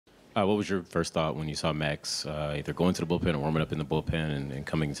What was your first thought when you saw Max either going to the bullpen or warming up in the bullpen and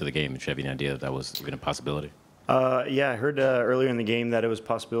coming into the game? Did you have any idea that was even a possibility? Yeah, I heard earlier in the game that it was a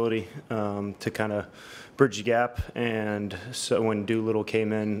possibility to kind of bridge the gap. And so when Doolittle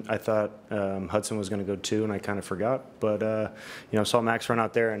came in, I thought Hudson was going to go too, and I kind of forgot. But, saw Max run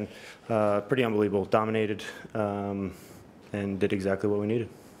out there and pretty unbelievable. Dominated and did exactly what we needed.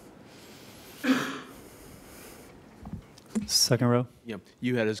 Second row. Yeah,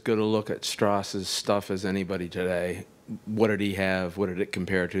 you had as good a look at Stras's stuff as anybody today. What did he have? What did it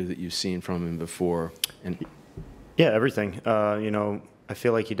compare to that you've seen from him before? And yeah, everything. I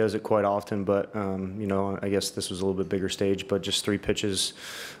feel like he does it quite often, but I guess this was a little bit bigger stage. But just 3 pitches,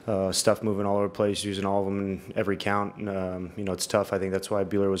 stuff moving all over the place, using all of them in every count. It's tough. I think that's why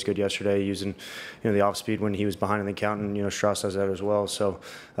Buehler was good yesterday, using the off speed when he was behind in the count, and Strauss does that as well. So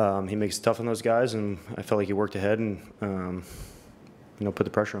he makes it tough on those guys, and I felt like he worked ahead and put the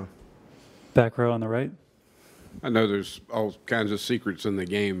pressure on. Back row on the right. I know there's all kinds of secrets in the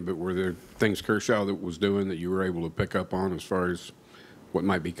game, but were there things Kershaw that was doing that you were able to pick up on as far as what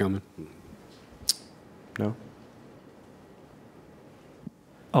might be coming? No.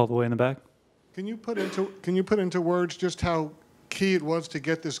 All the way in the back. Can you put into words just how key it was to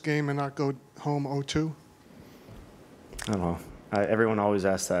get this game and not go home 0-2? I don't know. Everyone always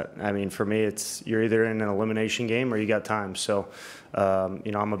asks that. I mean, for me, it's you're either in an elimination game or you got time. So,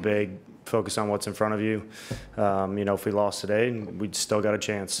 I'm a big focus on what's in front of you. If we lost today, we'd still got a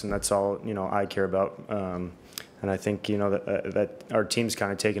chance, and that's all I care about. And I think that our team's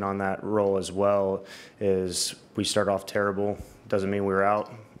kind of taken on that role as well. Is we start off terrible, doesn't mean we're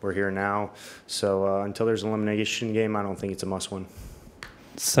out. We're here now. So until there's an elimination game, I don't think it's a must-win.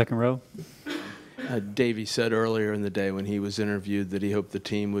 Second row. Davey said earlier in the day when he was interviewed that he hoped the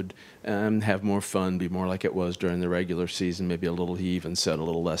team would have more fun, be more like it was during the regular season, maybe a little, he even said, a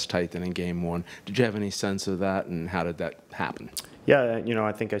little less tight than in Game 1. Did you have any sense of that, and how did that happen? Yeah,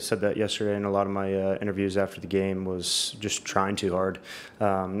 I think I said that yesterday in a lot of my interviews after the game, was just trying too hard.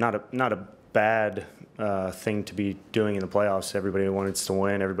 Not a bad thing to be doing in the playoffs. Everybody wants to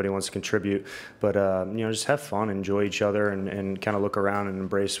win. Everybody wants to contribute. But, just have fun, enjoy each other, and kind of look around and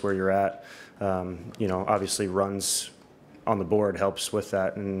embrace where you're at. Obviously runs on the board helps with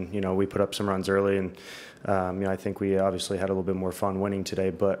that. And, we put up some runs early. And, I think we obviously had a little bit more fun winning today.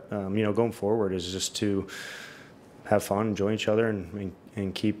 But, going forward is just to have fun, enjoy each other,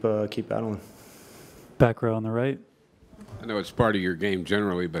 and keep battling. Back row on the right. I know it's part of your game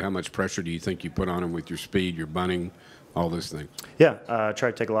generally, but how much pressure do you think you put on him with your speed, your bunting, all those things? Yeah, I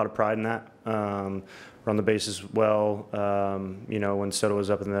try to take a lot of pride in that. Run the bases well. When Soto was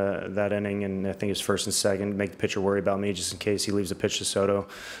up in that inning, and I think it's first and second, make the pitcher worry about me just in case he leaves a pitch to Soto.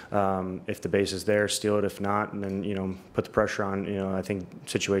 If the base is there, steal it. If not, and then put the pressure on. I think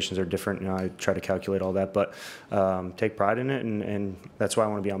situations are different. I try to calculate all that, but take pride in it, and that's why I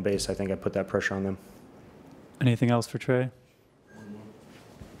want to be on base. I think I put that pressure on them. Anything else for Trea?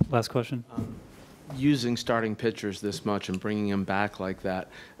 Last question. Using starting pitchers this much and bringing them back like that,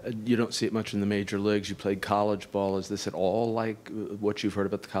 you don't see it much in the major leagues. You played college ball. Is this at all like what you've heard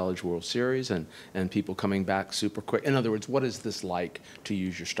about the College World Series and people coming back super quick? In other words, what is this like to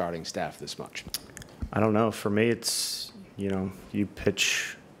use your starting staff this much? I don't know. For me, it's, you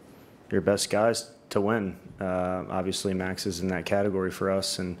pitch your best guys to win. Obviously, Max is in that category for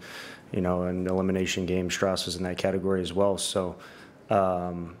us, and, an elimination game, Strauss was in that category as well. So, it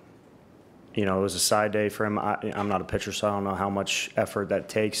was a side day for him. I'm not a pitcher, so I don't know how much effort that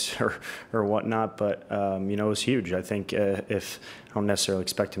takes or whatnot, but, it was huge. I think if I don't necessarily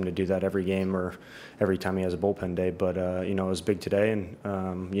expect him to do that every game or every time he has a bullpen day, but, it was big today, and,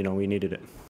 we needed it.